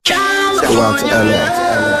go out to LA.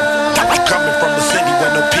 Coming from a city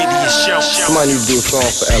where no pity is shown. Somebody need to do a song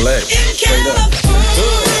for LA. Straight up.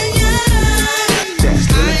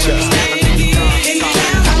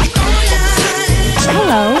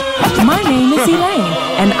 Hello, my name is Elaine,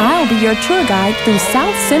 and I'll be your tour guide through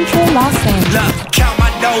South Central Los Angeles. Look, count my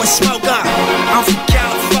dough and smoke up. I'm from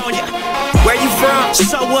California. Where you from?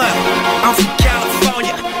 So what? I'm from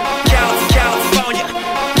California. California.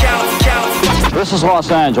 This is Los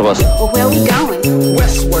Angeles. Well, where we going?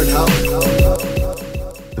 Westward, ho.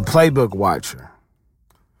 The Playbook Watcher.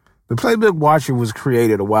 The Playbook Watcher was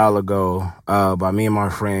created a while ago by me and my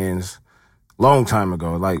friends. Long time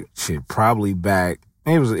ago, like probably back.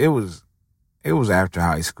 It was after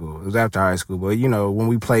high school. It was after high school, but you know, when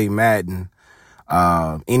we played Madden,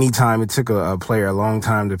 anytime it took a player a long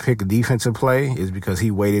time to pick a defensive play is because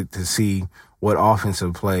he waited to see what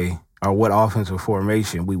offensive play or what offensive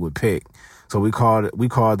formation we would pick. So we called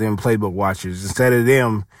them Playbook Watchers. Instead of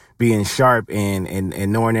them being sharp and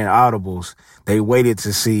knowing their audibles, they waited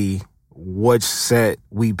to see which set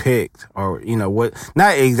we picked, or you know what,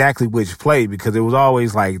 not exactly which play, because it was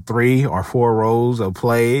always like 3 or 4 rows of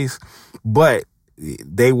plays, but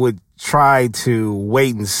they would try to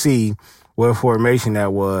wait and see what formation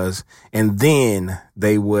that was, and then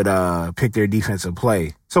they would pick their defensive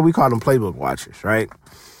play. So we call them Playbook Watchers, right?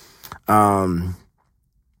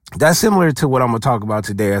 That's similar to what I'm gonna talk about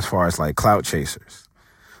today as far as like clout chasers.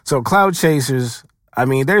 So clout chasers, I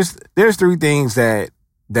mean, there's 3 things there's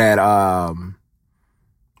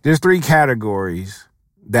 3 categories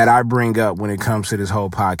that I bring up when it comes to this whole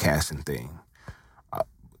podcasting thing.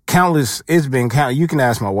 You can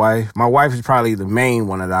ask my wife. My wife is probably the main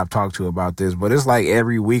one that I've talked to about this, but it's like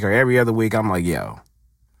every week or every other week, I'm like, yo,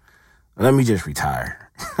 let me just retire.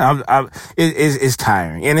 It's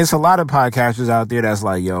tiring. And it's a lot of podcasters out there that's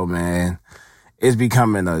like, yo, man, it's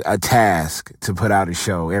becoming a task to put out a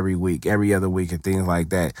show every week, every other week, and things like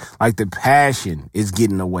that. Like the passion is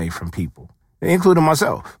getting away from people, including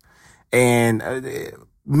myself. And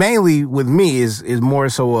mainly with me is more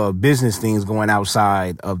so business things going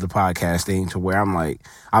outside of the podcast thing, to where I'm like,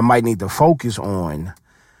 I might need to focus on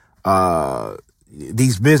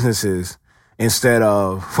these businesses instead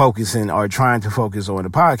of focusing or trying to focus on the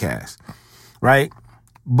podcast, right?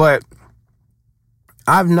 But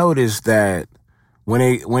I've noticed that when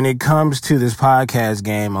it comes to this podcast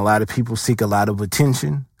game, a lot of people seek a lot of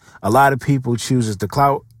attention. A lot of people chooses the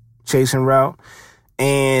clout chasing route.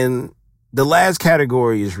 And the last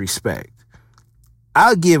category is respect.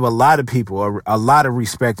 I'll give a lot of people a lot of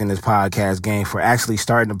respect in this podcast game for actually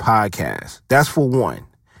starting a podcast. That's for one.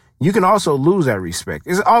 You can also lose that respect.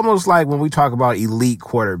 It's almost like when we talk about elite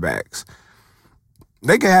quarterbacks.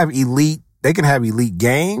 They can have elite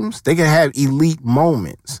games. They can have elite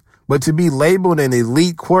moments. But to be labeled an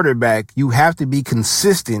elite quarterback, you have to be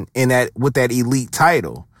consistent with that elite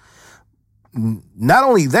title. Not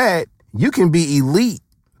only that, you can be elite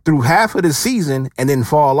through half of the season and then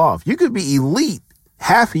fall off. You could be elite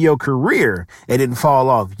half of your career and then fall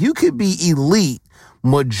off. You could be elite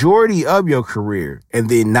majority of your career and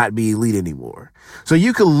then not be elite anymore. So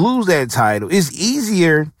you could lose that title. It's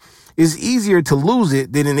easier to lose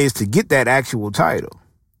it than it is to get that actual title.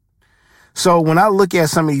 So when I look at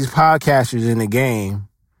some of these podcasters in the game,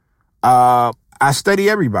 I study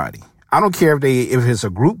everybody. I don't care if it's a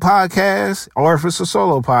group podcast or if it's a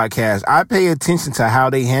solo podcast. I pay attention to how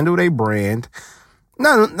they handle their brand.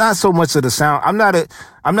 Not so much of the sound. I'm not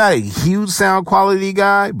a huge sound quality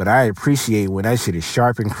guy, but I appreciate when that shit is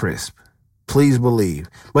sharp and crisp. Please believe.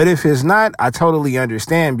 But if it's not, I totally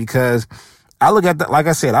understand, because I look at the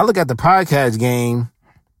podcast game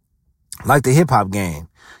like the hip hop game.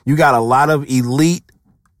 You got a lot of elite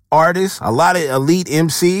artists, a lot of elite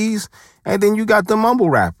MCs, and then you got the mumble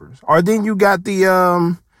rappers, or then you got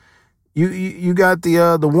the you got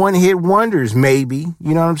the one hit wonders, maybe.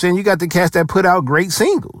 You know what I'm saying? You got the cats that put out great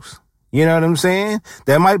singles. You know what I'm saying?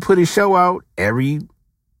 That might put a show out every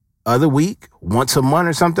other week, once a month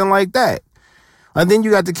or something like that. And then you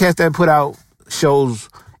got the cats that put out shows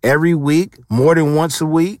every week, more than once a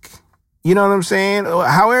week. You know what I'm saying?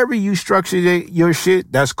 However you structure your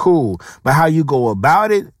shit, that's cool. But how you go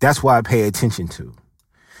about it, that's what I pay attention to.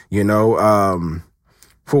 You know,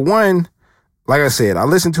 for one, like I said, I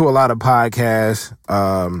listen to a lot of podcasts,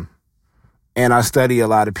 and I study a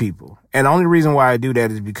lot of people. And the only reason why I do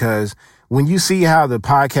that is because when you see how the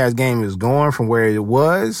podcast game is going from where it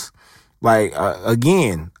was, like,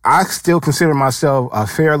 again, I still consider myself a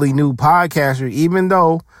fairly new podcaster, even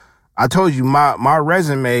though I told you my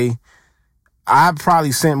resume, I've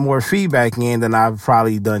probably sent more feedback in than I've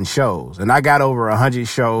probably done shows. And I got over 100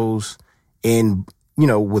 shows in,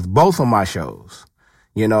 with both of my shows,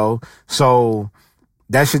 so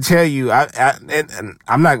that should tell you, and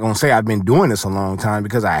I'm not going to say I've been doing this a long time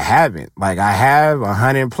because I haven't. Like, I have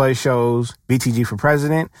 100 plus shows, BTG for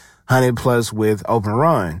President, 100 plus with Open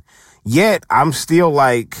Run. Yet I'm still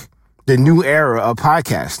like the new era of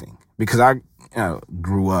podcasting because I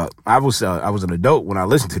grew up. I was an adult when I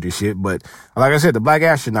listened to this shit, but like I said, the Black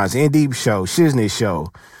Astronauts, In Deep Show, Shiznit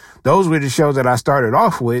Show, those were the shows that I started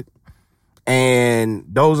off with, and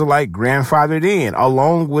those are like grandfathered in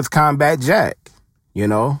along with Combat Jack.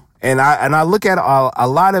 And I look at a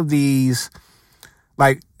lot of these,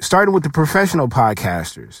 like starting with the professional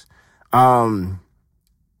podcasters. I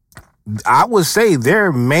would say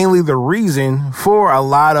they're mainly the reason for a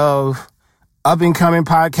lot of up and coming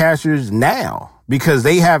podcasters now, because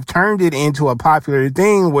they have turned it into a popular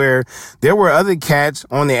thing where there were other cats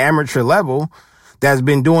on the amateur level that's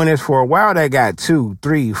been doing this for a while that got 200,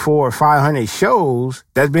 300, 400, 500 shows,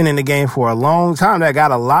 that's been in the game for a long time, that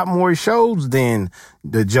got a lot more shows than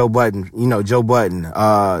the Joe Budden,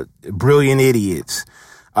 Brilliant Idiots,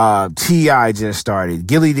 T.I. just started,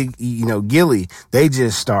 Gilly, they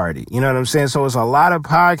just started, you know what I'm saying? So it's a lot of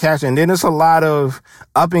podcasts, and then it's a lot of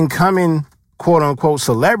up and coming quote unquote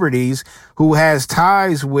celebrities who has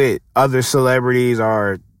ties with other celebrities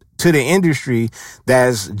or to the industry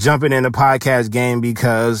that's jumping in the podcast game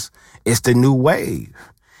because it's the new wave.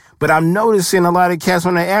 But I'm noticing a lot of cats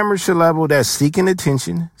on the amateur level that's seeking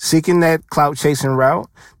attention, seeking that clout chasing route,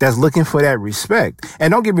 that's looking for that respect.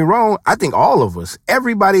 And don't get me wrong, I think all of us,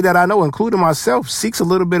 everybody that I know, including myself, seeks a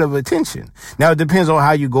little bit of attention. Now, it depends on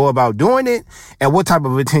how you go about doing it and what type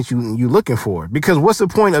of attention you're looking for. Because what's the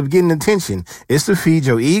point of getting attention? It's to feed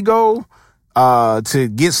your ego, to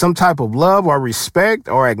get some type of love or respect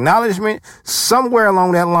or acknowledgement. Somewhere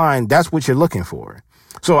along that line, that's what you're looking for.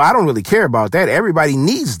 So I don't really care about that. Everybody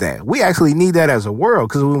needs that. We actually need that as a world,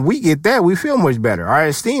 because when we get that, we feel much better. Our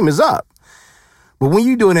esteem is up. But when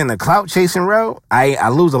you do it in the clout chasing route, I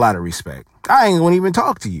lose a lot of respect. I ain't gonna even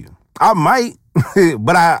talk to you. I might,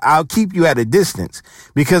 but I'll keep you at a distance,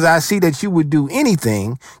 because I see that you would do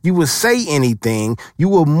anything, you would say anything, you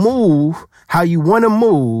will move how you want to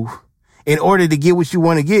move in order to get what you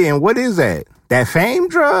want to get. And what is that? That fame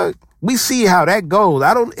drug? We see how that goes.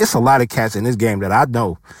 It's a lot of cats in this game that I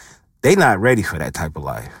know they not ready for that type of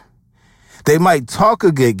life. They might talk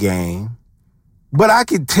a good game, but I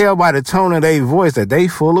can tell by the tone of their voice that they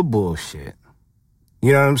full of bullshit.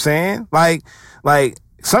 You know what I'm saying? Like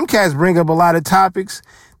some cats bring up a lot of topics.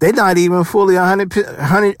 They're not even fully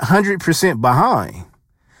 100% behind.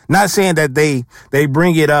 Not saying that they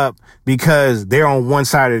bring it up because they're on one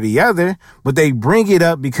side or the other, but they bring it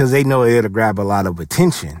up because they know it'll grab a lot of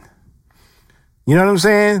attention. You know what I'm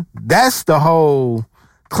saying? That's the whole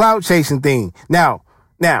clout chasing thing. Now,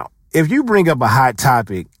 if you bring up a hot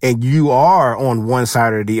topic and you are on one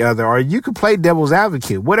side or the other, or you could play devil's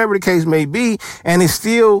advocate, whatever the case may be, and it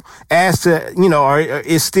still adds to, or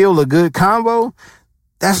it's still a good combo,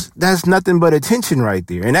 that's nothing but attention right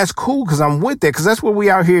there. And that's cool, because I'm with that, because that's what we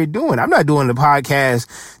out here doing. I'm not doing the podcast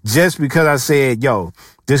just because I said, yo,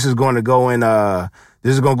 this is going to go in my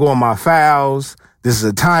files. This is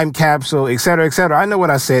a time capsule, et cetera, et cetera. I know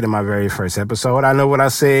what I said in my very first episode. I know what I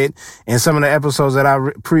said in some of the episodes that I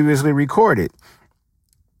previously recorded.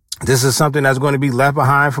 This is something that's going to be left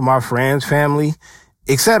behind for my friends, family,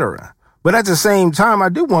 et cetera. But at the same time, I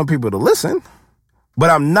do want people to listen.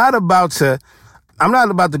 But I'm not about to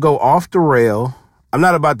go off the rail. I'm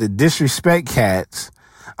not about to disrespect cats.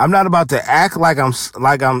 I'm not about to act like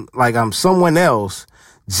I'm someone else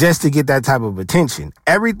just to get that type of attention.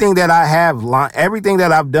 Everything that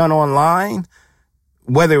I've done online,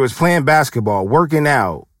 whether it was playing basketball, working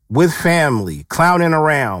out, with family, clowning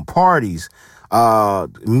around, parties,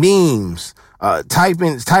 memes,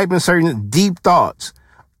 typing certain deep thoughts,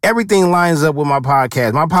 everything lines up with my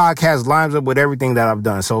podcast. My podcast lines up with everything that I've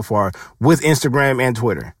done so far with Instagram and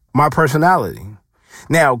Twitter. My personality.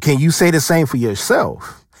 Now, can you say the same for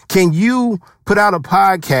yourself? Can you put out a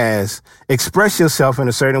podcast, express yourself in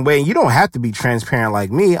a certain way? And you don't have to be transparent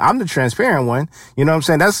like me. I'm the transparent one. You know what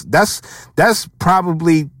I'm saying? That's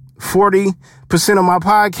probably 40% of my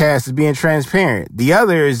podcast is being transparent. The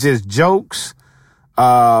other is just jokes,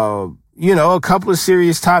 a couple of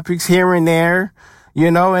serious topics here and there,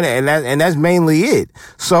 and that's mainly it.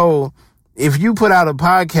 So if you put out a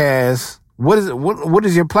podcast, what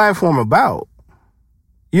is your platform about?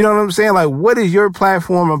 You know what I'm saying? Like, what is your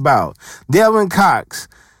platform about? Delvin Cox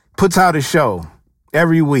puts out a show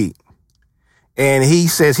every week, and he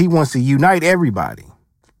says he wants to unite everybody.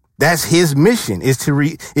 That's his mission, is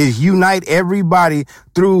unite everybody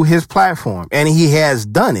through his platform, and he has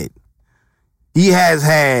done it. He has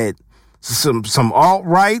had some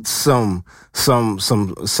alt-rights, some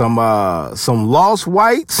lost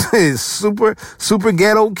whites, super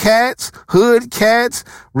ghetto cats, hood cats,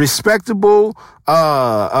 respectable,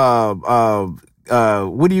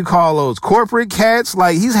 what do you call those? Corporate cats.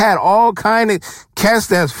 Like, he's had all kind of cats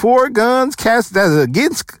that's for guns, cats that's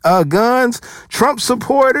against guns, Trump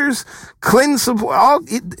supporters, Clinton support.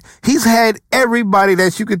 He's had everybody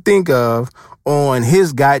that you could think of on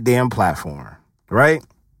his goddamn platform, right?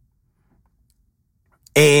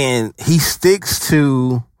 And he sticks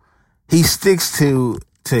to his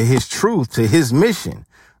truth, to his mission,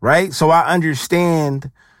 right? So I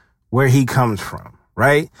understand where he comes from,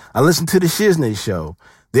 right? I listen to the Shiznit show.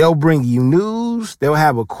 They'll bring you news. They'll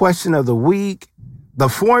have a question of the week. The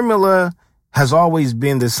formula has always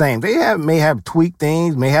been the same. They may have tweaked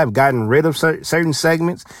things, may have gotten rid of certain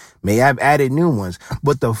segments, may have added new ones,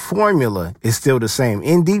 but the formula is still the same.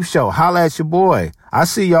 In Deep Show, holla at your boy. I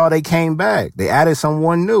see y'all, they came back. They added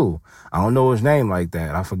someone new. I don't know his name like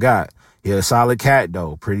that. I forgot. He's a solid cat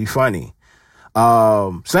though. Pretty funny.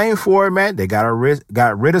 Same format. They got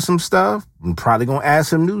rid of some stuff. I'm probably going to add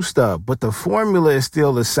some new stuff, but the formula is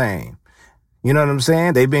still the same. You know what I'm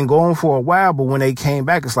saying? They've been going for a while, but when they came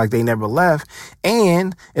back, it's like they never left.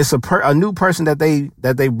 And it's a new person that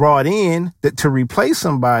they brought in to replace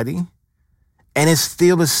somebody. And it's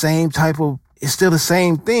still the same it's still the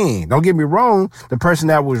same thing. Don't get me wrong. The person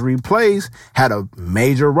that was replaced had a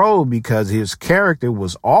major role because his character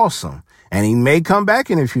was awesome. And he may come back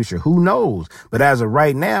in the future. Who knows? But as of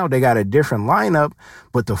right now, they got a different lineup,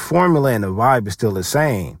 but the formula and the vibe is still the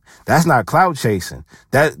same. That's not clout chasing.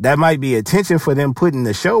 That might be attention for them putting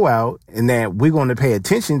the show out and that we're going to pay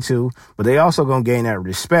attention to, but they also going to gain that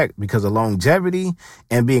respect because of longevity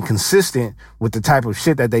and being consistent with the type of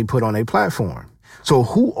shit that they put on their platform. So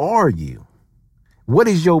who are you? What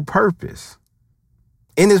is your purpose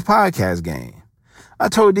in this podcast game? I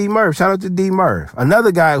told D Murph, shout out to D Murph,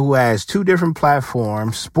 another guy who has two different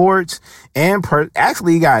platforms, sports and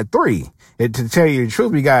actually he got three. To tell you the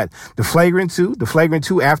truth, we got the Flagrant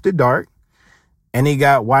 2 After Dark, and he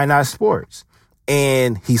got Why Not Sports.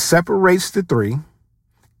 And he separates the three,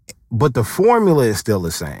 but the formula is still the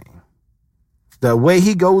same. The way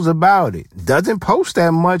he goes about it, doesn't post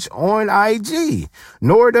that much on IG,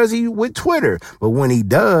 nor does he with Twitter. But when he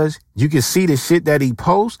does, you can see the shit that he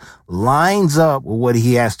posts lines up with what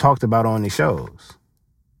he has talked about on the shows.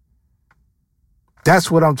 That's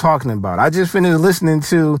what I'm talking about. I just finished listening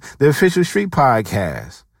to the Official Street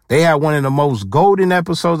podcast. They had one of the most golden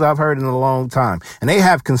episodes I've heard in a long time. And they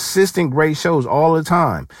have consistent great shows all the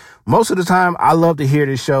time. Most of the time, I love to hear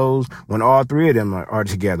the shows when all three of them are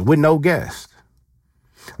together with no guest.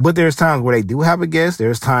 But there's times where they do have a guest.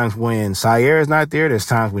 There's times when Syer is not there. There's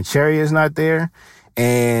times when Cherry is not there.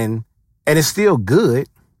 And it's still good.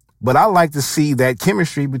 But I like to see that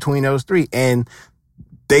chemistry between those three. And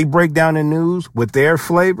they break down the news with their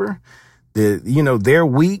flavor, their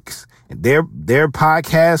weeks, their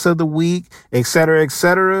podcasts of the week, et cetera, et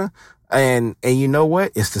cetera. And you know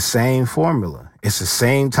what? It's the same formula. It's the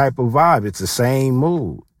same type of vibe. It's the same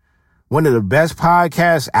mood. One of the best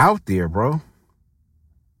podcasts out there, bro.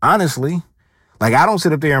 Honestly, like I don't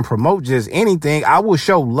sit up there and promote just anything. I will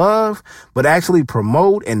show love, but actually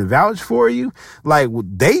promote and vouch for you. Like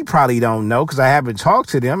they probably don't know because I haven't talked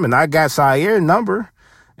to them and I got Syer's number.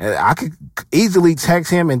 And I could easily text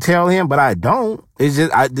him and tell him, but I don't. It's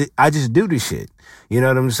just, I just do this shit. You know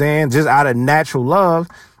what I'm saying? Just out of natural love.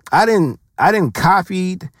 I didn't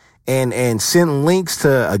copied and sent links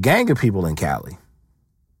to a gang of people in Cali,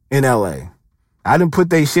 in LA. I didn't put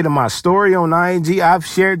they shit in my story on IG. I've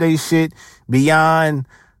shared they shit beyond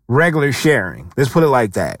regular sharing. Let's put it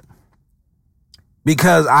like that.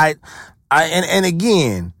 Because and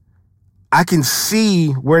again, I can see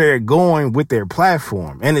where they're going with their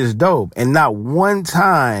platform and it's dope. And not one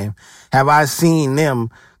time have I seen them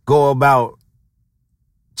go about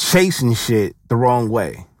chasing shit the wrong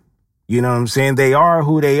way. You know what I'm saying? They are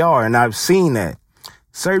who they are. And I've seen that.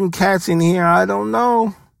 Certain cats in here, I don't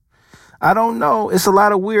know. It's a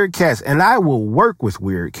lot of weird cats, and I will work with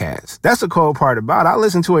weird cats. That's the cool part about it. I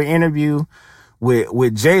listened to an interview with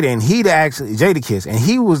Jada, and Jadakiss, and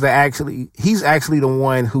he's actually the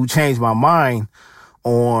one who changed my mind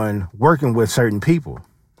on working with certain people.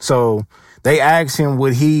 So they asked him,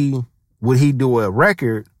 would he do a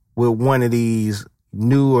record with one of these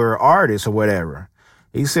newer artists or whatever?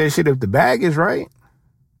 He said, shit, if the bag is right,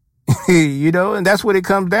 and that's what it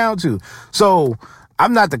comes down to. So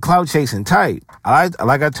I'm not the clout chasing type.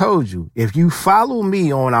 Like I told you, if you follow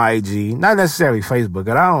me on IG, not necessarily Facebook,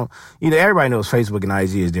 and everybody knows Facebook and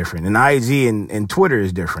IG is different, and IG and Twitter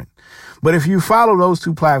is different. But if you follow those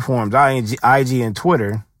two platforms, IG and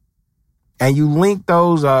Twitter, and you link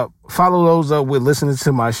those up, follow those up with listening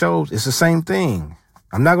to my shows, it's the same thing.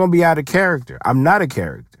 I'm not going to be out of character. I'm not a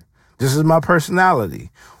character. This is my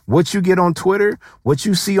personality. What you get on Twitter, what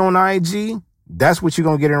you see on IG, that's what you're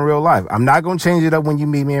going to get in real life. I'm not going to change it up when you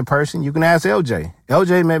meet me in person. You can ask LJ.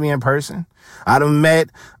 LJ met me in person. I done met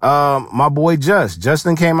my boy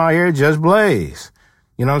Justin came out here, Just Blaze.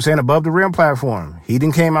 You know what I'm saying? Above the Rim platform. He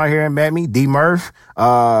done came out here and met me. D Murph,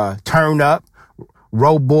 Turn Up,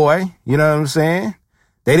 Roe Boy. You know what I'm saying?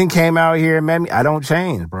 They done came out here and met me. I don't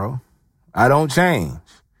change, bro. I don't change.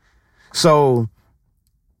 So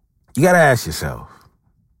you got to ask yourself,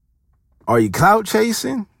 are you clout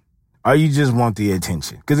chasing? Or you just want the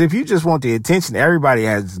attention? Because if you just want the attention, everybody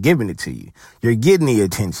has given it to you. You're getting the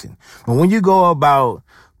attention. But when you go about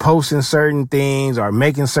posting certain things or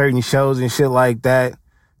making certain shows and shit like that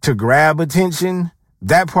to grab attention,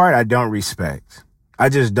 that part I don't respect. I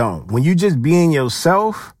just don't. When you just being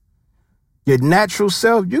yourself, your natural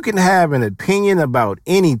self, you can have an opinion about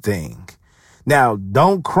anything. Now,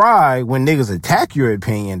 don't cry when niggas attack your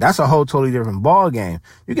opinion. That's a whole totally different ball game.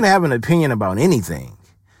 You can have an opinion about anything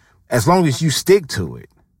as long as you stick to it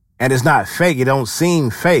and it's not fake. It don't seem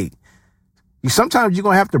fake. Sometimes you're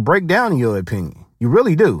going to have to break down your opinion. You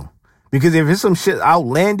really do. Because if it's some shit,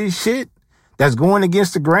 outlandish shit that's going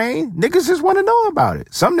against the grain, niggas just want to know about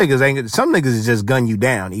it. Some niggas just gun you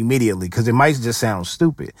down immediately because it might just sound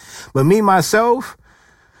stupid. But me, myself,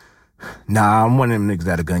 nah, I'm one of them niggas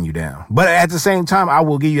that'll gun you down. But at the same time, I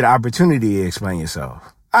will give you the opportunity to explain yourself.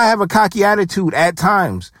 I have a cocky attitude at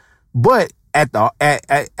times, but at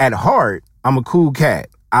heart, I'm a cool cat.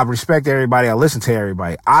 I respect everybody. I listen to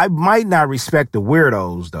everybody. I might not respect the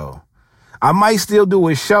weirdos though. I might still do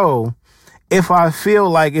a show if I feel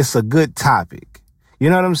like it's a good topic. You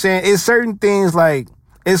know what I'm saying? It's certain things like,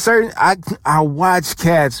 I watch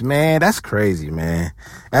cats, man. That's crazy, man.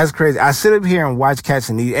 That's crazy. I sit up here and watch cats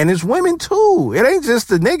and it's women too. It ain't just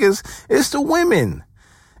the niggas. It's the women.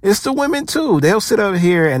 It's the women too. They'll sit up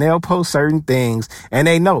here and they'll post certain things and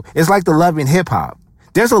they know. It's like the Love and Hip Hop.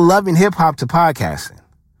 There's a Love and Hip Hop to podcasting.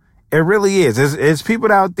 It really is. It's people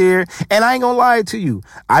out there, and I ain't gonna lie to you.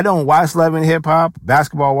 I don't watch Love and Hip Hop,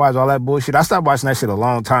 basketball wise, all that bullshit. I stopped watching that shit a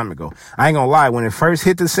long time ago. I ain't gonna lie. When it first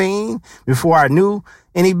hit the scene, before I knew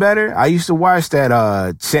any better, I used to watch that,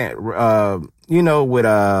 with,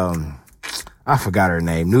 I forgot her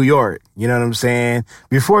name, New York. You know what I'm saying?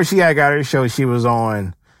 Before she had got her show, she was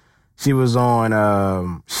on one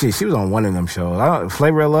of them shows.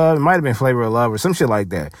 Flavor of Love. It might have been Flavor of Love or some shit like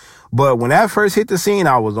that. But when that first hit the scene,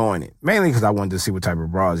 I was on it. Mainly because I wanted to see what type of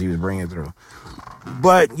bras he was bringing through.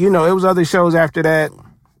 But, it was other shows after that.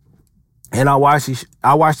 And I watched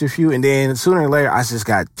a few. And then sooner or later, I just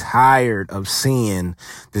got tired of seeing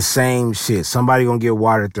the same shit. Somebody gonna get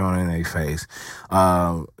water thrown in their face.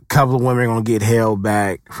 Couple of women are going to get held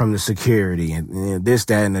back from the security and this,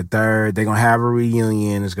 that, and the third. They're going to have a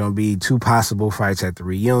reunion. There's going to be 2 possible fights at the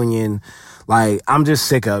reunion. Like, I'm just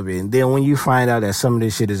sick of it. And then when you find out that some of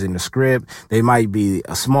this shit is in the script, they might be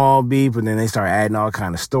a small beef, but then they start adding all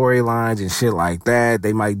kind of storylines and shit like that.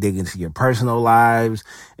 They might dig into your personal lives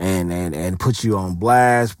and put you on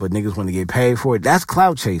blast, but niggas want to get paid for it. That's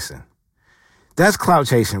clout chasing. That's clout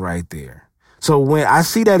chasing right there. So when I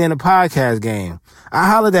see that in a podcast game, I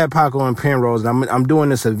hollered at Paco and Penrose, and I'm doing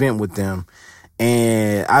this event with them.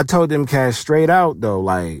 And I told them cats straight out though,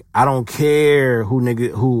 like, I don't care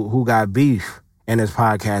who got beef in this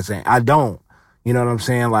podcast. And I don't, you know what I'm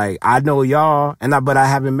saying? Like, I know y'all but I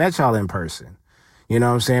haven't met y'all in person. You know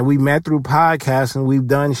what I'm saying? We met through podcasting. We've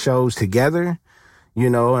done shows together,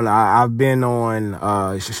 and I've been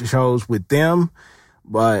on, shows with them,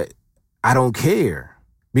 but I don't care.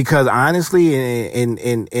 Because honestly,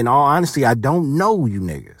 in all honesty, I don't know you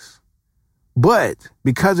niggas. But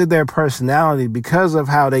because of their personality, because of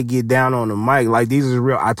how they get down on the mic, like these is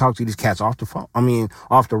real. I talk to these cats off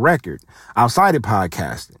the record, outside of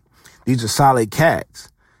podcasting. These are solid cats,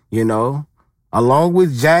 along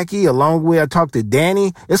with Jackie, I talked to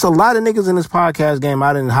Danny. It's a lot of niggas in this podcast game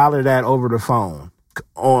I didn't holler at over the phone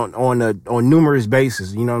on numerous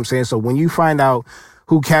bases. You know what I'm saying? So when you find out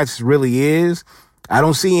who cats really is, I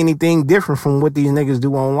don't see anything different from what these niggas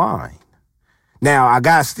do online. Now, I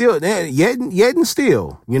got yet and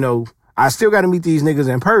still, I still got to meet these niggas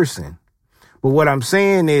in person. But what I'm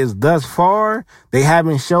saying is, thus far, they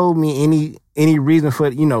haven't showed me any reason for,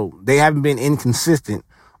 they haven't been inconsistent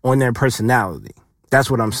on their personality. That's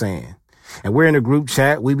what I'm saying. And we're in a group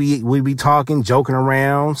chat. We be talking, joking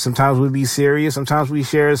around. Sometimes we be serious. Sometimes we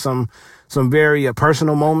share some very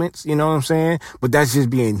personal moments. You know what I'm saying? But that's just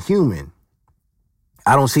being human.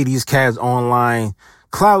 I don't see these cats online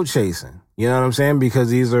clout chasing. You know what I'm saying? Because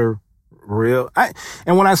these are real.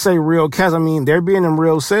 And when I say real cats, I mean they're being them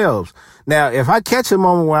real selves. Now, if I catch a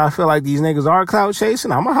moment where I feel like these niggas are clout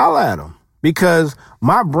chasing, I'm going to holler at them. Because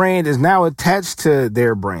my brand is now attached to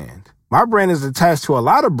their brand. My brand is attached to a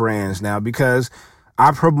lot of brands now because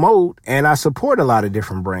I promote and I support a lot of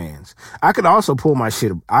different brands. I can also pull my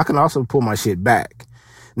shit back.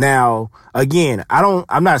 Now, again,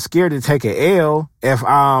 I'm not scared to take an L if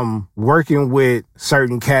I'm working with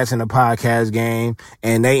certain cats in the podcast game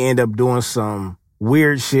and they end up doing some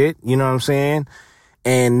weird shit. You know what I'm saying?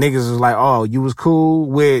 And niggas is like, oh, you was cool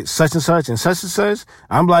with such and such and such and such.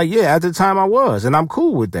 I'm like, yeah, at the time I was, and I'm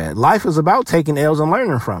cool with that. Life is about taking L's and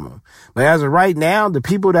learning from them. But as of right now, the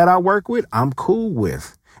people that I work with, I'm cool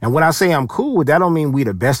with. And when I say I'm cool with, that don't mean we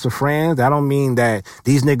the best of friends. That don't mean that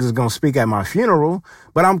these niggas is gonna speak at my funeral.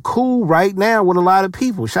 But I'm cool right now with a lot of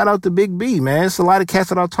people. Shout out to Big B, man. It's a lot of cats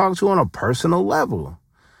that I talk to on a personal level.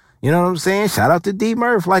 You know what I'm saying? Shout out to D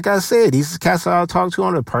Murph. Like I said, these cats I'll talk to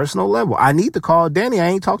on a personal level. I need to call Danny. I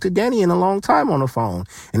ain't talked to Danny in a long time on the phone.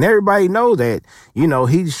 And everybody know that, you know,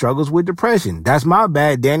 he struggles with depression. That's my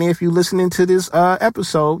bad, Danny, if you listening to this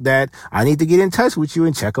episode, that I need to get in touch with you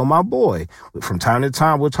and check on my boy. From time to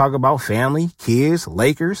time, we'll talk about family, kids,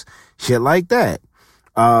 Lakers, shit like that.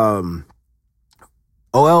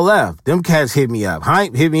 OLF, them cats hit me up.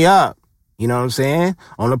 Hype hit me up. You know what I'm saying?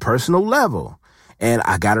 On a personal level. And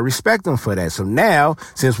I gotta respect him for that. So now,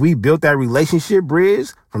 since we built that relationship bridge,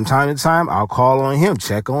 from time to time, I'll call on him,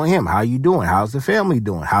 check on him. How you doing? How's the family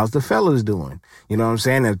doing? How's the fellas doing? You know what I'm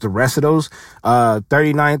saying? If the rest of those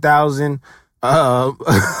 39,000 cats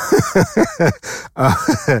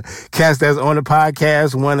that's on the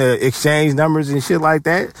podcast want to exchange numbers and shit like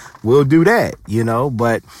that, we'll do that, you know?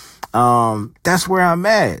 But that's where I'm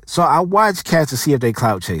at. So I watch cats to see if they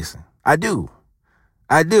clout chasing. I do.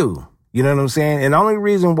 You know what I'm saying? And the only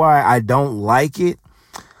reason why I don't like it,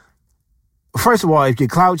 first of all, if you're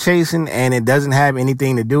clout chasing and it doesn't have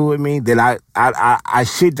anything to do with me, then I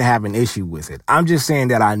shouldn't have an issue with it. I'm just saying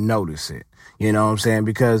that I notice it. You know what I'm saying?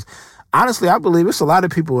 Because honestly, I believe it's a lot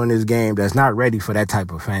of people in this game that's not ready for that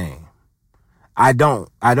type of fame. I don't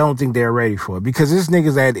think they're ready for it, because there's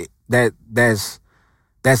niggas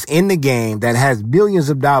that's in the game that has billions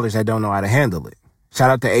of dollars that don't know how to handle it. Shout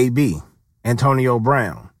out to AB, Antonio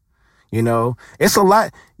Brown. You know, it's a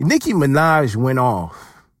lot. Nicki Minaj went off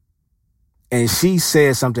and she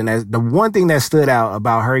said something that the one thing that stood out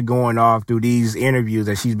about her going off through these interviews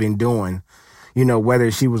that she's been doing, you know,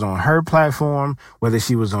 whether she was on her platform, whether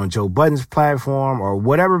she was on Joe Budden's platform or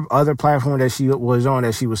whatever other platform that she was on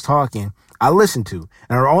that she was talking, I listened to.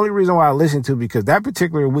 And the only reason why I listened to, because that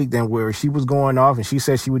particular week then where she was going off and she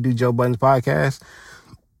said she would do Joe Budden's podcast,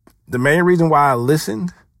 the main reason why I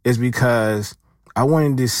listened is because I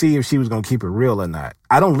wanted to see if she was going to keep it real or not.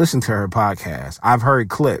 I don't listen to her podcast. I've heard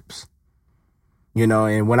clips, you know,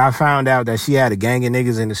 and when I found out that she had a gang of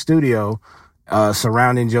niggas in the studio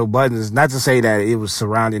surrounding Joe Budden, not to say that it was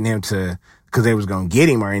surrounding him because they was going to get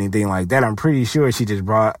him or anything like that. I'm pretty sure she just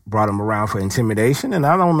brought him around for intimidation, and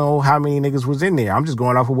I don't know how many niggas was in there. I'm just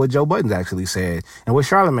going off of what Joe Budden actually said and what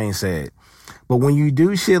Charlamagne said. But when you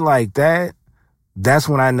do shit like that, that's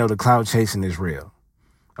when I know the clout chasing is real.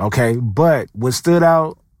 Okay, but what stood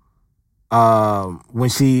out when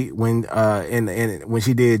she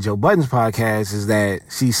did Joe Budden's podcast is that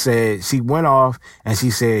she said she went off and she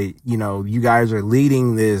said, you know, you guys are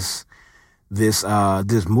leading this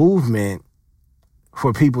movement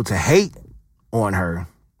for people to hate on her,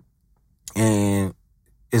 and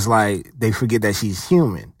it's like they forget that she's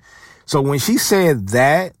human. So when she said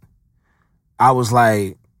that, I was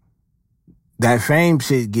like, that fame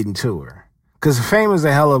shit getting to her. Because fame is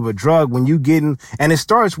a hell of a drug when you getting, and it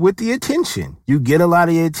starts with the attention. You get a lot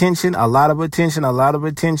of attention, and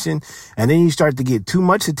then you start to get too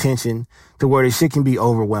much attention to where the shit can be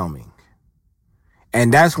overwhelming.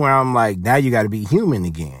 And that's where I'm like, now you got to be human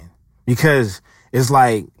again. Because it's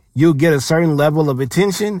like, you'll get a certain level of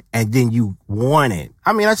attention, and then you want it.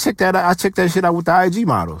 I mean, I check that shit out with the IG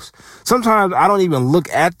models. Sometimes I don't even look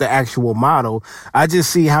at the actual model. I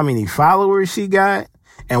just see how many followers she got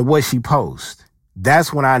and what she posts.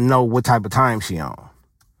 That's when I know what type of time she on.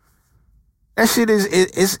 That shit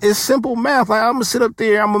is simple math. Like, I'm gonna sit up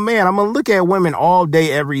there, I'm a man, I'm gonna look at women all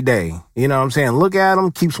day, every day. You know what I'm saying? Look at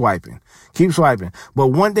them, keep swiping. But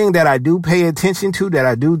one thing that I do pay attention to, that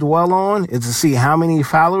I do dwell on, is to see how many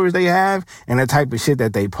followers they have and the type of shit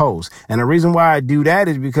that they post. And the reason why I do that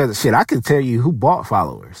is because, shit, I can tell you who bought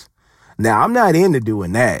followers. Now, I'm not into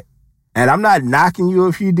doing that. And I'm not knocking you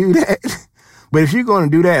if you do that. But if you're going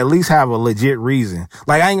to do that, at least have a legit reason.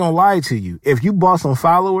 Like, I ain't going to lie to you. If you bought some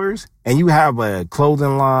followers and you have a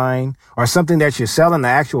clothing line or something that you're selling, the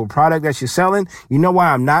actual product that you're selling, you know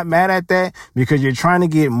why I'm not mad at that? Because you're trying to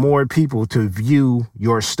get more people to view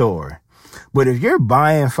your store. But if you're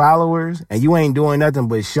buying followers and you ain't doing nothing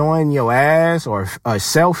but showing your ass or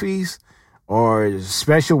selfies or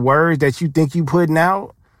special words that you think you putting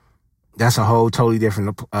out, that's a whole totally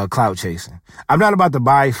different clout chasing. I'm not about to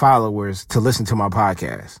buy followers to listen to my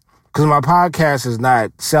podcast, because my podcast is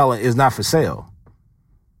not for sale.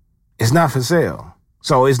 It's not for sale.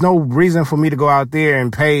 So it's no reason for me to go out there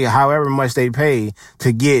and pay however much they pay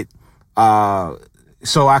to get,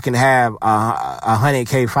 so I can have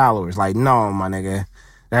 100K followers. Like, no, my nigga,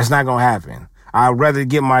 that's not gonna happen. I'd rather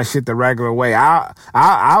get my shit the regular way.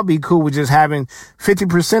 I'll be cool with just having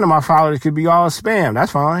 50% of my followers could be all spam.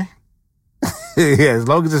 That's fine. Yeah, as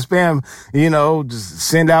long as it's spam, you know, just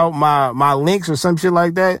send out my links or some shit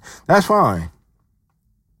like that. That's fine.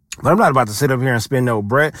 But I'm not about to sit up here and spend no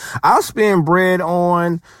bread. I'll spend bread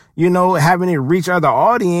on, you know, having it reach other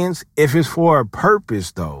audience if it's for a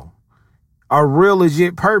purpose, though. A real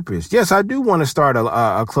legit purpose. Yes, I do want to start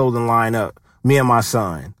a clothing line up, me and my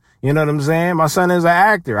son. You know what I'm saying? My son is an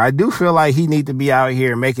actor. I do feel like he need to be out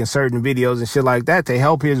here making certain videos and shit like that to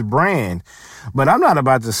help his brand. But I'm not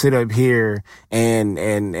about to sit up here and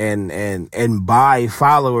buy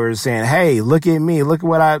followers saying, "Hey, look at me. Look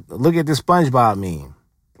at this SpongeBob meme."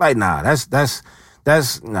 Like, nah, that's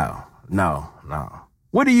no.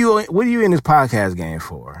 What are you in this podcast game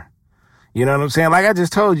for? You know what I'm saying? Like I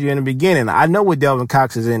just told you in the beginning, I know what Delvin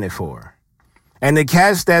Cox is in it for. And the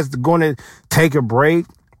cats that's going to take a break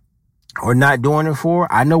or not doing it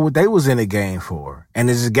for, I know what they was in the game for. And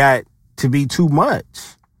it's got to be too much.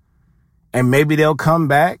 And maybe they'll come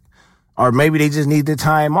back, or maybe they just need the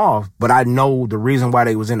time off. But I know the reason why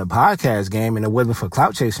they was in the podcast game, and it wasn't for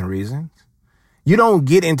clout chasing reasons. You don't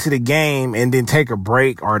get into the game and then take a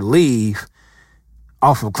break or leave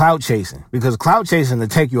off of clout chasing, because clout chasing will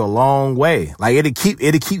take you a long way. Like it'll keep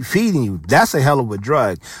feeding you. That's a hell of a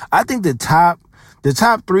drug. I think the top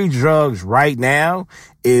 3 drugs right now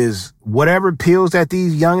is whatever pills that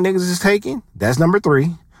these young niggas is taking. That's number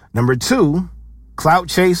 3. Number 2, clout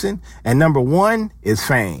chasing. And number 1 is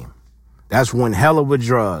fame. That's one hell of a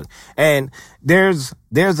drug. And there's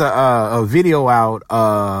a video out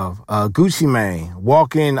of Gucci Mane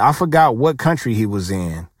walking. I forgot what country he was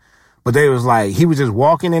in, but they was like, he was just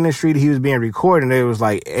walking in the street. He was being recorded. And they was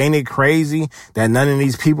like, ain't it crazy that none of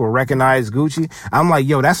these people recognize Gucci? I'm like,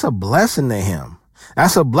 yo, that's a blessing to him.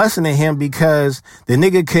 That's a blessing to him, because the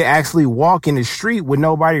nigga could actually walk in the street with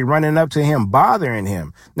nobody running up to him, bothering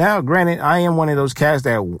him. Now, granted, I am one of those cats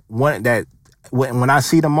that when I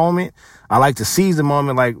see the moment, I like to seize the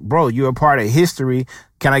moment. Like, bro, you're a part of history.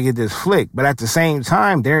 Can I get this flick? But at the same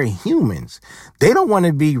time, they're humans. They don't want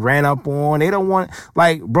to be ran up on. They don't want,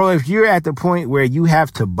 like, bro, if you're at the point where you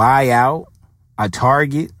have to buy out a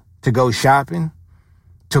Target to go shopping,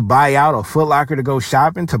 to buy out a Foot Locker to go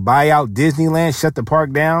shopping, to buy out Disneyland, shut the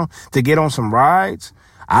park down to get on some rides,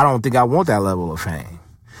 I don't think I want that level of fame.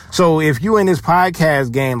 So if you in this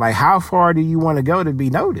podcast game, like, how far do you want to go to be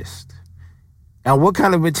noticed? And what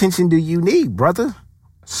kind of attention do you need, brother,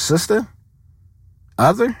 sister,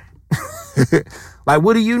 other? Like,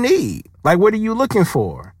 what do you need? Like, what are you looking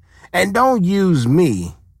for? And don't use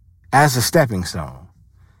me as a stepping stone.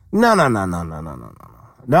 No.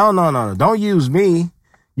 Don't use me.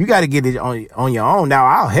 You got to get it on your own. Now,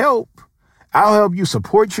 I'll help. I'll help you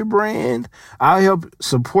support your brand. I'll help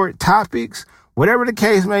support topics, whatever the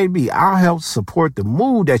case may be. I'll help support the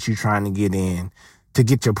mood that you're trying to get in to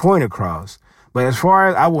get your point across. But as far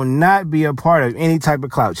as, I will not be a part of any type of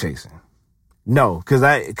clout chasing. No,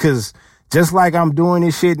 because just like I'm doing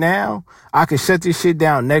this shit now, I could shut this shit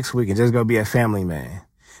down next week and just go be a family man.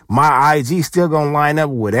 My IG still gonna line up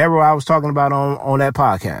with whatever I was talking about on that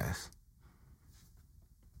podcast.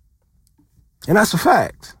 And that's a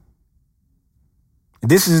fact.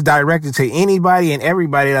 This is directed to anybody and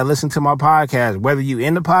everybody that listen to my podcast, whether you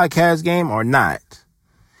in the podcast game or not.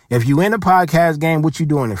 If you in the podcast game, what you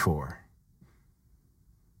doing it for?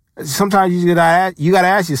 Sometimes you gotta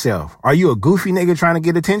ask yourself, are you a goofy nigga trying to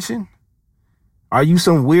get attention? Are you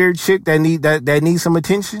some weird chick that needs some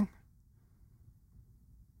attention?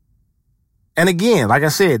 And again, like I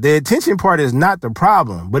said, the attention part is not the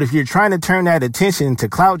problem. But if you're trying to turn that attention to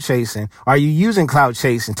clout chasing, are you using clout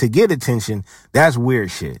chasing to get attention? That's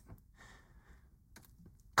weird shit.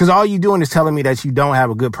 Because all you doing is telling me that you don't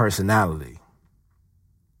have a good personality.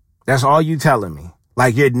 That's all you telling me.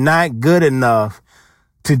 Like, you're not good enough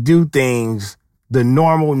to do things the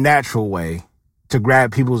normal, natural way to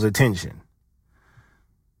grab people's attention.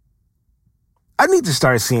 I need to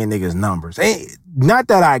start seeing niggas' numbers. Not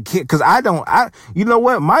that I can't, because you know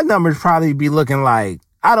what? My numbers probably be looking like,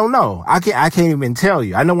 I don't know. I can't even tell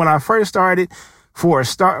you. I know when I first started, for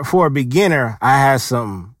a beginner, I had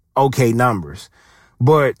some okay numbers.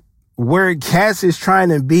 But where Cats is trying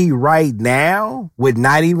to be right now, with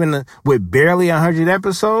barely 100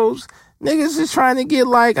 episodes, niggas is trying to get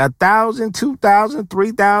like 1,000, 2,000,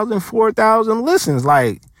 3,000, 4,000 listens.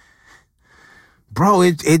 Like, bro,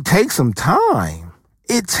 it takes some time.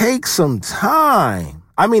 It takes some time.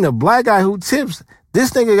 I mean, a black guy who tips,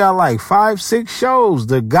 this nigga got like 5-6 shows.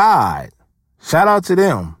 The God. Shout out to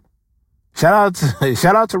them. Shout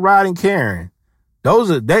out to Rod and Karen.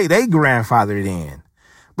 Those are, they grandfathered in.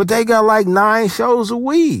 But they got like 9 shows a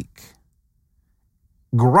week.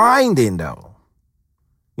 Grinding though.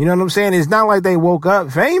 You know what I'm saying? It's not like they woke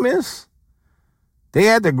up famous. They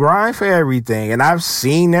had to grind for everything, and I've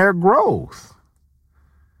seen their growth.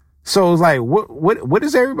 So it's like, what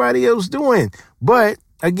is everybody else doing? But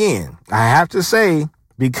again, I have to say,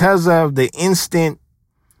 because of the instant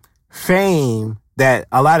fame that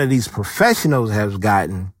a lot of these professionals have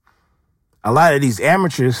gotten, a lot of these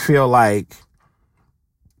amateurs feel like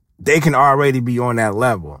they can already be on that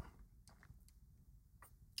level.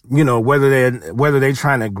 You know, whether they're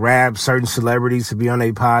trying to grab certain celebrities to be on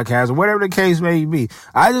their podcast or whatever the case may be.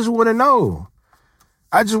 I just want to know.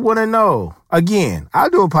 Again, I'll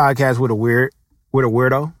do a podcast with a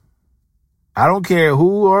weirdo. I don't care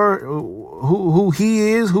who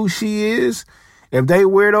he is, who she is. If they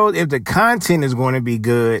weirdos, if the content is going to be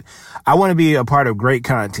good, I want to be a part of great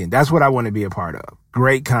content. That's what I want to be a part of.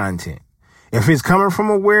 Great content. If it's coming from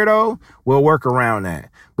a weirdo, we'll work around that.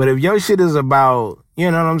 But if your shit is about,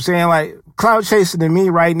 you know what I'm saying? Like, clout chasing to me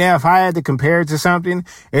right now, if I had to compare it to something,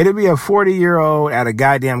 it'd be a 40-year-old at a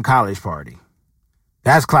goddamn college party.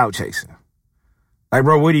 That's clout chasing. Like,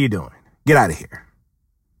 bro, what are you doing? Get out of here.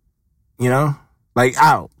 You know? Like,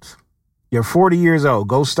 out. You're 40 years old.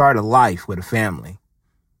 Go start a life with a family.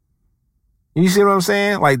 You see what I'm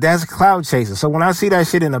saying? Like, that's clout chasing. So when I see that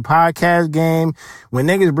shit in the podcast game, when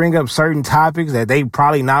niggas bring up certain topics that they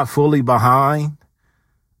probably not fully behind,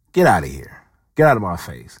 get out of here. Get out of my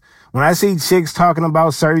face. When I see chicks talking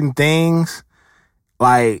about certain things,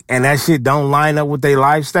 like, and that shit don't line up with their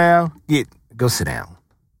lifestyle, go sit down.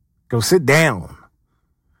 Go sit down.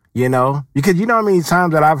 You know? Because you know how many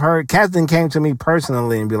times that I've heard cats then came to me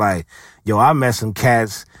personally and be like, yo, I met some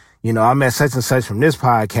cats, you know, I met such and such from this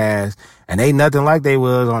podcast, and they nothing like they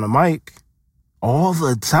was on the mic. All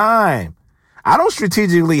the time. I don't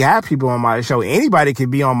strategically have people on my show. Anybody can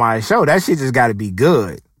be on my show. That shit just gotta be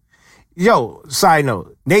good. Yo, side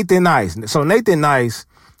note, Nathan Nice. So Nathan Nice,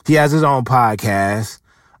 he has his own podcast.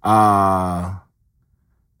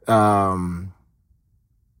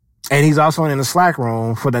 And he's also in the Slack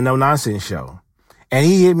room for the No Nonsense Show. And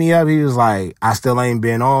he hit me up. He was like, I still ain't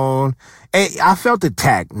been on. And I felt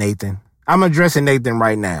attacked, Nathan. I'm addressing Nathan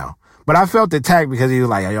right now. But I felt attacked because he was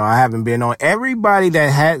like, yo, I haven't been on. Everybody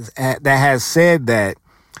that has said that,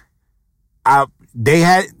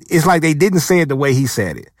 it's like they didn't say it the way he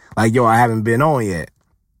said it. Like, yo, I haven't been on yet.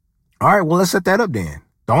 All right, well, let's set that up then.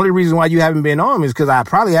 The only reason why you haven't been on is because I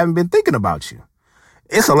probably haven't been thinking about you.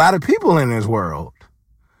 It's a lot of people in this world.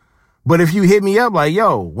 But if you hit me up like,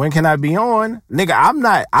 yo, when can I be on? Nigga,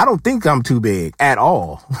 I don't think I'm too big at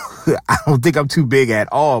all. I don't think I'm too big at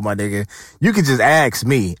all, my nigga. You can just ask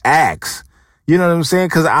me. Ask. You know what I'm saying?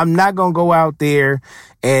 Because I'm not going to go out there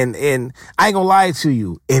and I ain't going to lie to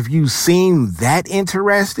you. If you seem that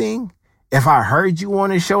interesting, if I heard you on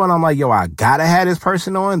the show and I'm like, yo, I got to have this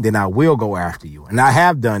person on, then I will go after you. And I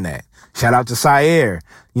have done that. Shout out to Syer.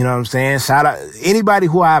 You know what I'm saying? Shout out anybody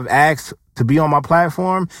who I've asked to be on my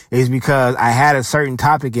platform is because I had a certain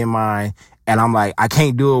topic in mind and I'm like, I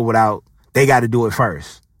can't do it without, they got to do it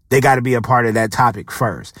first. They got to be a part of that topic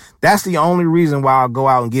first. That's the only reason why I'll go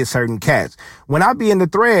out and get certain cats. When I be in the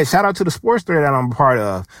thread, shout out to the sports thread that I'm a part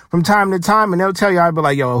of, from time to time, and they'll tell you, I'll be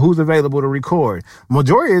like, yo, who's available to record?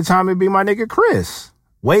 Majority of the time, it'd be my nigga Chris,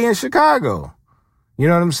 way in Chicago. You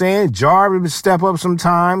know what I'm saying? Jar would step up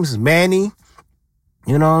sometimes, Manny.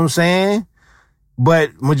 You know what I'm saying?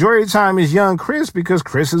 But majority of the time is young Chris because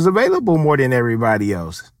Chris is available more than everybody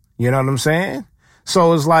else. You know what I'm saying?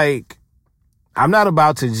 So it's like, I'm not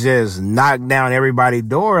about to just knock down everybody's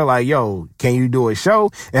door like, yo, can you do a show?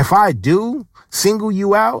 If I do single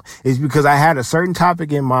you out, it's because I had a certain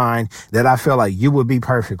topic in mind that I feel like you would be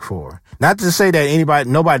perfect for. Not to say that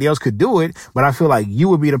nobody else could do it, but I feel like you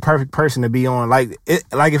would be the perfect person to be on. Like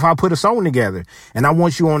if I put a song together and I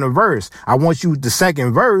want you on the verse, I want you the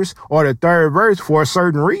second verse or the third verse for a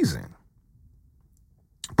certain reason.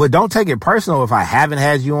 But don't take it personal if I haven't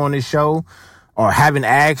had you on this show. or haven't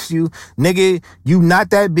asked you, nigga, you not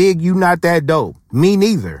that big, you not that dope. Me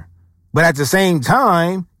neither. But at the same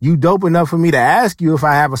time, you dope enough for me to ask you if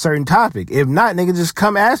I have a certain topic. If not, nigga, just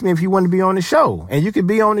come ask me if you want to be on the show. And you can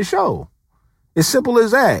be on the show. It's simple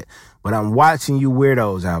as that. But I'm watching you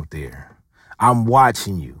weirdos out there. I'm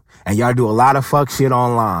watching you. And y'all do a lot of fuck shit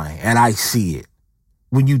online. And I see it.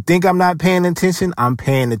 When you think I'm not paying attention, I'm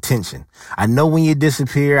paying attention. I know when you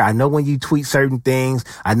disappear. I know when you tweet certain things.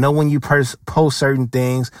 I know when you post certain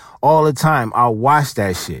things. All the time, I'll watch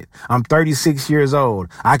that shit. I'm 36 years old.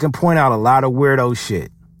 I can point out a lot of weirdo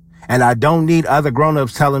shit. And I don't need other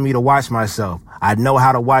grown-ups telling me to watch myself. I know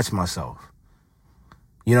how to watch myself.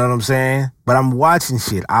 You know what I'm saying? But I'm watching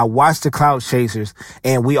shit. I watch the clout chasers.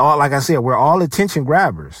 And we all, like I said, we're all attention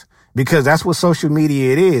grabbers. Because that's what social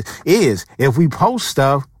media is. If we post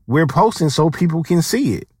stuff, we're posting so people can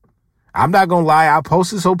see it. I'm not going to lie. I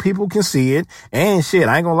posted so people can see it. And shit,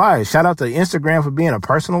 I ain't going to lie. Shout out to Instagram for being a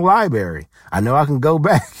personal library. I know I can go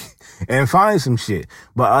back and find some shit.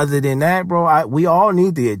 But other than that, bro, we all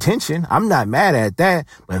need the attention. I'm not mad at that.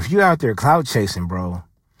 But if you're out there clout chasing, bro,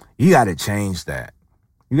 you got to change that.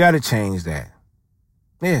 You got to change that.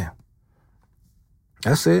 Yeah.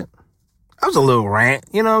 That's it. That was a little rant,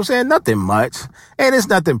 you know what I'm saying? Nothing much. And it's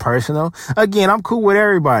nothing personal. Again, I'm cool with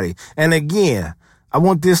everybody. And again, I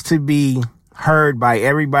want this to be heard by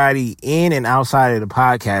everybody in and outside of the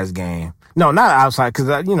podcast game. No, not outside, because,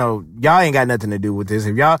 y'all ain't got nothing to do with this.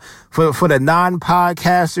 If y'all, for the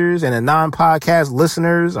non-podcasters and the non-podcast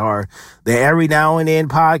listeners, or the every now and then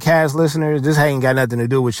podcast listeners, this ain't got nothing to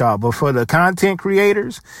do with y'all. But for the content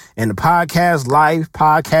creators and the podcast life,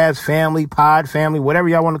 podcast family, pod family, whatever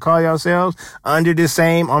y'all want to call yourselves, under the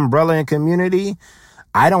same umbrella and community,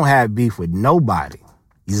 I don't have beef with nobody.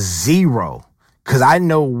 Zero. Because I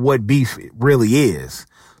know what beef really is.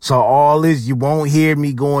 So all this, you won't hear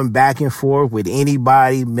me going back and forth with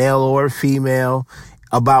anybody, male or female,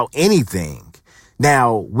 about anything.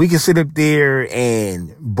 Now, we can sit up there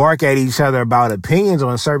and bark at each other about opinions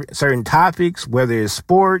on certain topics, whether it's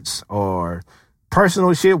sports or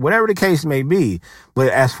personal shit, whatever the case may be. But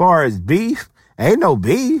as far as beef, ain't no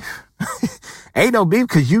beef. Ain't no beef,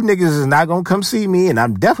 because you niggas is not going to come see me, and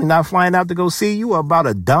I'm definitely not flying out to go see you about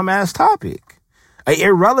a dumbass topic, an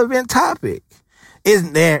irrelevant topic.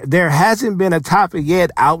 There hasn't been a topic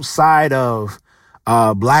yet outside of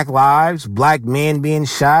black lives, black men being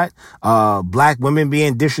shot, black women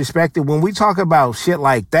being disrespected. When we talk about shit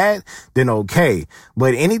like that, then okay.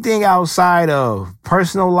 But anything outside of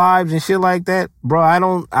personal lives and shit like that, bro, I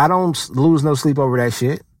don't lose no sleep over that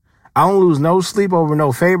shit. I don't lose no sleep over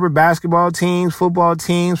no favorite basketball teams, football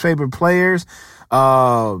teams, favorite players,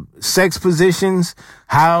 sex positions,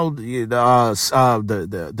 how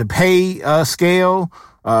the pay scale,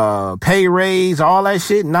 pay raise, all that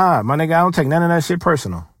shit. Nah, my nigga, I don't take none of that shit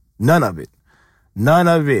personal. None of it. None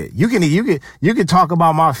of it. You can talk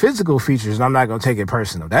about my physical features, and I'm not gonna take it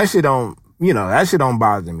personal. That shit don't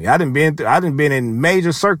bother me. I done been in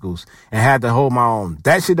major circles and had to hold my own.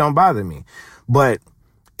 That shit don't bother me. But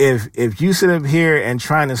if you sit up here and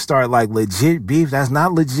trying to start like legit beef, that's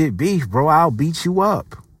not legit beef, bro. I'll beat you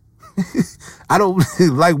up. I don't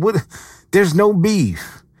like what. There's no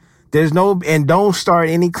beef. And don't start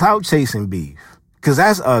any clout chasing beef, because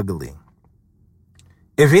that's ugly.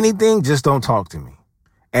 If anything, just don't talk to me,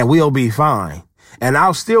 and we'll be fine. And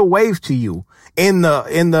I'll still wave to you in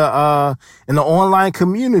the online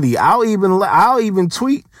community. I'll even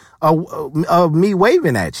tweet of me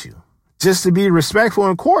waving at you, just to be respectful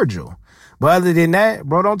and cordial. But other than that,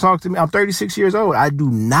 bro, don't talk to me. I'm 36 years old. I do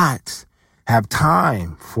not have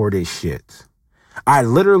time for this shit. I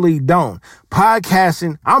literally don't.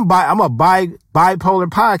 Podcasting, I'm a bipolar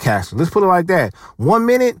podcaster. Let's put it like that. 1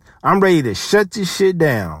 minute, I'm ready to shut this shit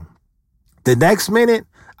down. The next minute,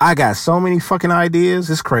 I got so many fucking ideas.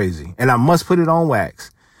 It's crazy. And I must put it on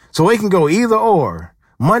wax. So it can go either or.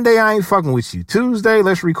 Monday, I ain't fucking with you. Tuesday,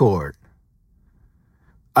 let's record.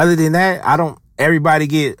 Other than that, everybody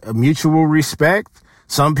get a mutual respect.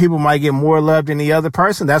 Some people might get more love than the other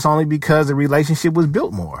person. That's only because the relationship was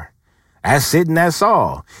built more. That's it, and that's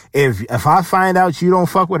all. If I find out you don't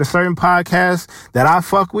fuck with a certain podcast that I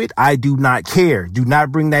fuck with, I do not care. Do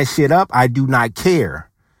not bring that shit up. I do not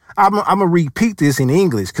care. I'm going to repeat this in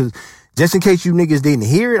English, because just in case you niggas didn't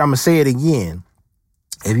hear it, I'm going to say it again.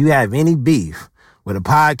 If you have any beef with a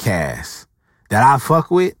podcast that I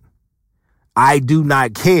fuck with, I do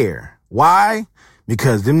not care. Why?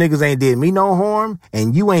 Because them niggas ain't did me no harm,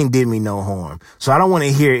 and you ain't did me no harm. So I don't want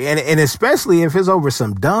to hear it. And especially if it's over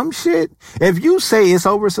some dumb shit. If you say it's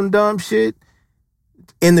over some dumb shit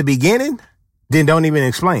in the beginning, then don't even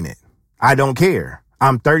explain it. I don't care.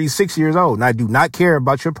 I'm 36 years old and I do not care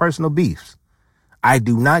about your personal beefs. I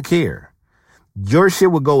do not care. Your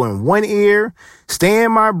shit will go in one ear, stay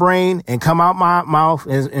in my brain, and come out my mouth,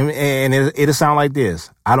 and it'll sound like this.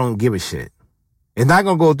 I don't give a shit. It's not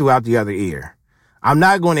going to go throughout the other ear. I'm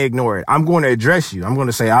not going to ignore it. I'm going to address you. I'm going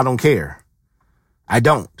to say, I don't care. I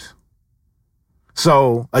don't.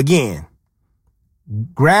 So, again,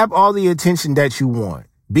 grab all the attention that you want.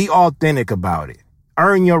 Be authentic about it.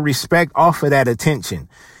 Earn your respect off of that attention.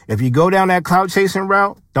 If you go down that clout chasing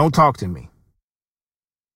route, don't talk to me.